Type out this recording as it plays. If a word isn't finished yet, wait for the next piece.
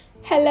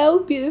Hello,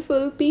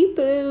 beautiful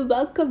people.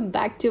 Welcome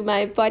back to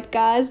my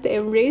podcast,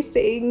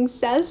 Embracing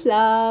Self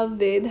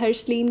Love with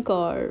Harshleen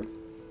Kaur.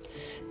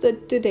 So,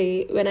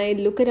 today, when I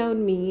look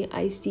around me,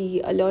 I see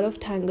a lot of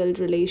tangled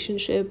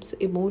relationships,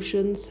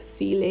 emotions,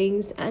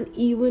 feelings, and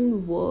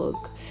even work.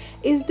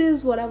 Is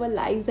this what our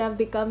lives have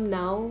become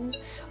now?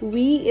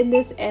 We in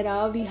this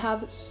era, we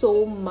have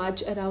so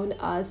much around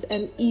us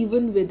and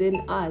even within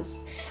us.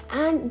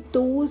 And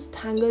those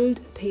tangled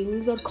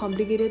things or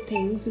complicated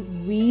things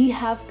we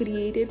have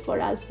created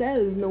for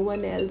ourselves, no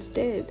one else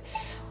did.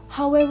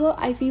 However,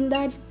 I feel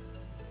that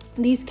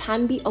these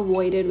can be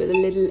avoided with a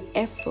little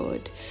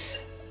effort.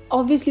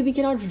 Obviously, we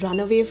cannot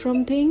run away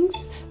from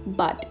things,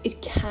 but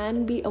it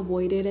can be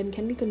avoided and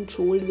can be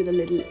controlled with a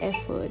little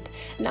effort.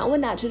 Now, a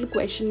natural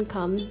question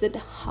comes that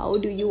how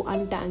do you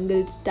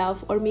untangle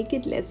stuff or make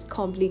it less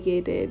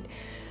complicated?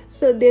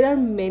 So, there are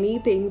many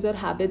things or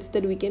habits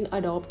that we can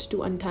adopt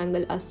to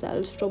untangle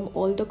ourselves from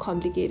all the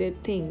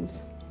complicated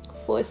things.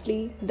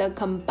 Firstly, the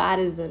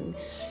comparison.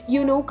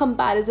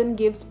 Comparison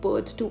gives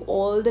birth to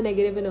all the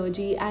negative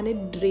energy and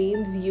it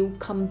drains you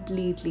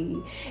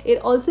completely. It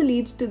also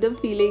leads to the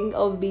feeling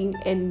of being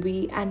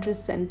envy and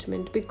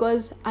resentment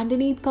because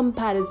underneath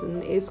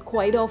comparison is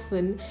quite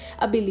often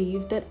a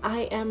belief that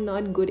I am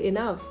not good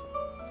enough.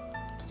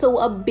 So,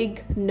 a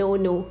big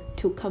no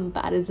to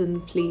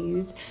comparison,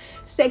 please.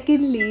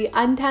 Secondly,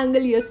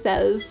 untangle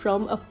yourself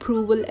from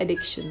approval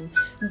addiction.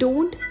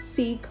 Don't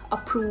seek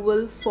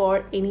approval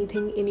for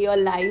anything in your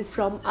life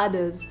from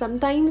others.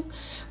 Sometimes,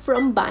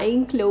 from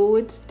buying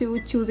clothes to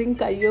choosing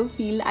career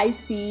field, I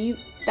see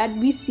that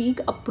we seek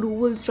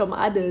approvals from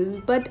others,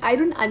 but I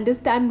don't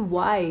understand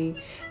why.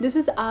 This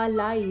is our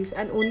life,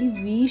 and only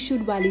we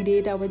should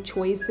validate our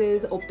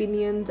choices,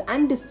 opinions,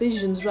 and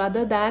decisions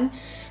rather than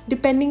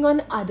depending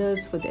on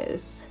others for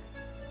this.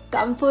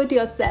 Comfort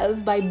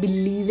yourself by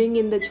believing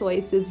in the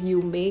choices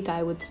you make,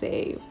 I would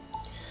say.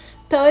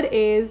 Third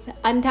is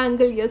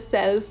untangle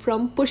yourself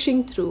from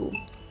pushing through.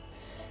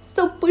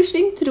 So,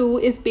 pushing through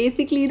is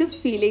basically the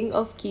feeling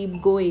of keep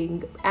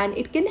going, and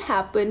it can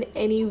happen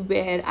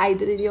anywhere,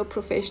 either in your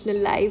professional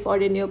life or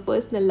in your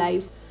personal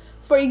life.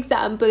 For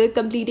example,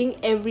 completing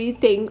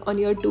everything on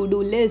your to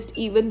do list,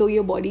 even though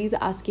your body is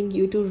asking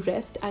you to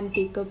rest and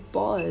take a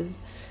pause.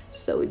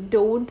 So,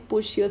 don't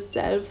push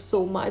yourself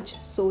so much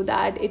so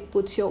that it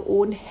puts your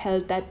own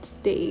health at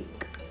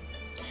stake.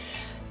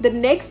 The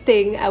next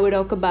thing I would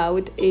talk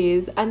about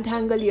is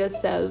untangle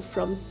yourself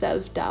from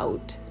self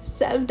doubt.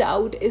 Self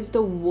doubt is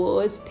the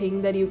worst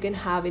thing that you can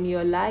have in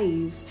your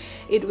life.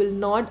 It will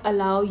not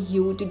allow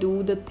you to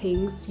do the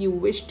things you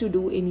wish to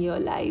do in your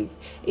life.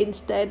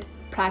 Instead,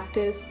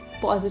 practice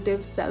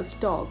positive self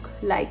talk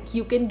like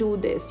you can do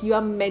this, you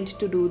are meant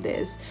to do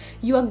this,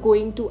 you are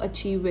going to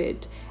achieve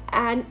it,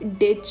 and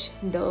ditch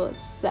the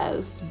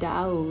self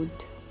doubt.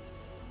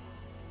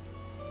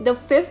 The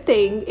fifth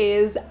thing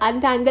is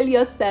untangle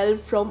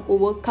yourself from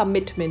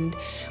overcommitment.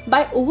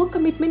 By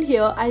overcommitment,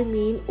 here I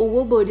mean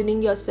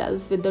overburdening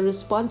yourself with the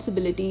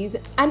responsibilities,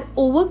 and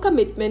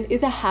overcommitment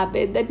is a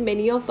habit that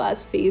many of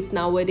us face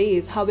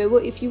nowadays. However,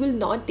 if you will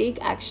not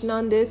take action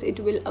on this, it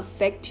will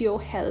affect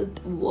your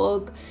health,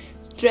 work,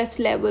 stress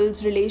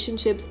levels,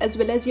 relationships, as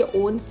well as your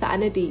own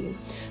sanity.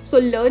 So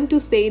learn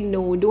to say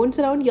no. Don't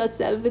surround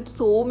yourself with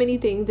so many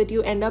things that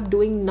you end up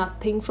doing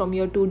nothing from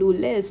your to do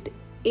list.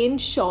 In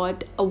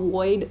short,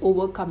 avoid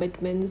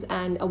overcommitments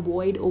and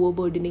avoid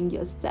overburdening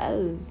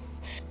yourself.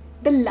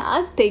 The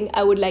last thing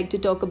I would like to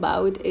talk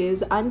about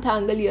is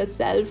untangle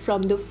yourself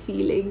from the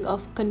feeling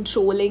of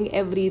controlling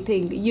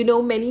everything.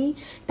 Many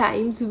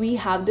times we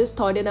have this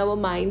thought in our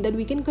mind that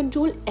we can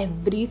control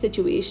every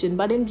situation,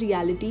 but in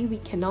reality, we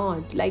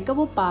cannot. Like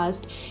our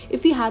past,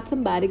 if we had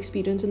some bad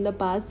experience in the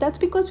past, that's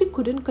because we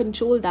couldn't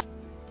control that.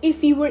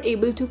 If we were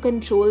able to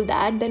control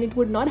that, then it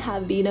would not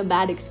have been a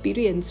bad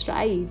experience,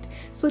 right?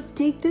 So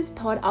take this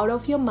thought out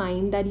of your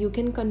mind that you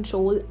can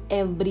control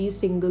every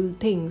single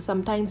thing.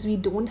 Sometimes we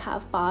don't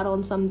have power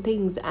on some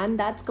things, and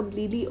that's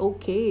completely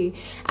okay.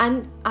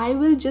 And I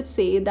will just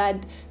say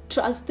that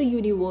trust the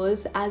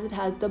universe as it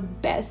has the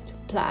best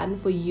plan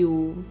for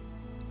you.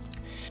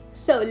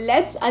 So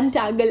let's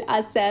untangle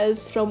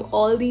ourselves from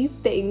all these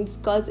things,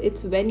 because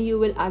it's when you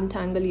will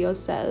untangle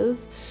yourself,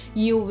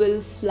 you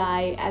will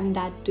fly, and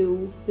that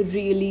too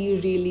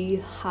really, really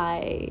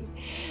high.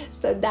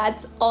 So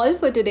that's all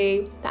for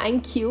today.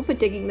 Thank you for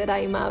taking the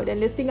time out and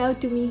listening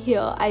out to me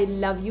here. I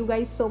love you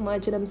guys so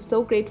much and I'm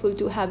so grateful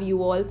to have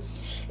you all.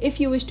 If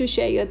you wish to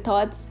share your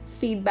thoughts,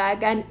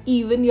 feedback, and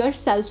even your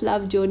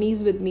self-love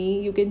journeys with me,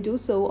 you can do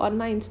so on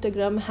my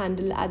Instagram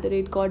handle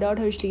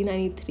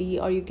 @god.hershly93,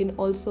 or you can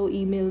also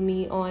email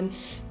me on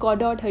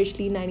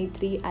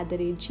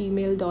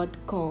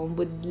god.hershly93@gmail.com.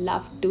 Would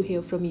love to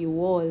hear from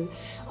you all.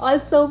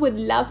 Also would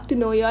love to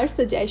know your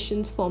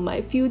suggestions for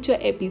my future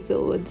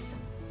episodes.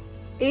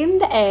 In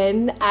the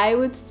end, I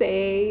would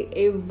say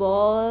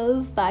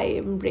evolve by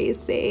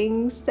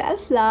embracing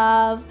self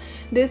love.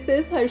 This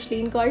is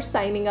Harshleen Kaur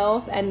signing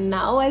off, and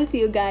now I'll see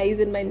you guys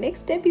in my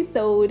next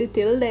episode.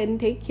 Till then,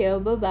 take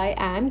care, bye bye,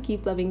 and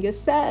keep loving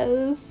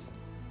yourself.